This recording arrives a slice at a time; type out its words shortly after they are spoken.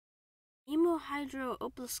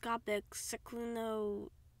pneumohydrooplascopic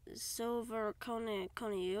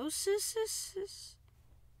cyclinosilverconiosis.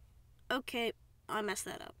 Okay, I messed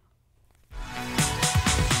that up.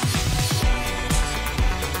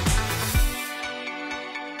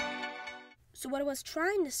 So what I was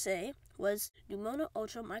trying to say was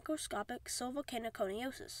pneumono-ultramicroscopic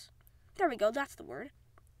silvocanonicosis. There we go, that's the word.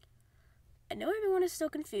 I know everyone is still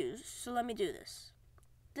confused, so let me do this.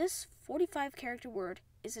 This 45-character word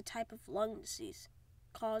is a type of lung disease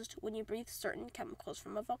caused when you breathe certain chemicals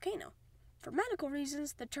from a volcano. For medical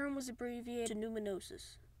reasons, the term was abbreviated to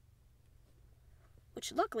pneumonitis,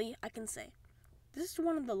 which luckily I can say. This is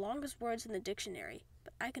one of the longest words in the dictionary,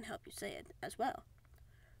 but I can help you say it as well.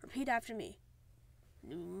 Repeat after me.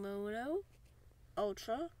 Pneumono,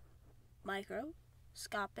 ultra,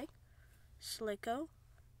 microscopic, silico,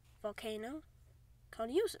 volcano,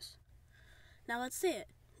 coniosis. Now let's say it.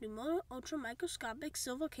 Pneumono, ultra, microscopic,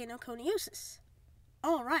 silvocanonicosis.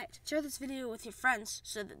 Alright, share this video with your friends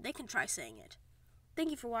so that they can try saying it. Thank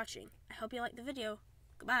you for watching. I hope you liked the video.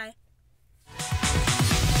 Goodbye.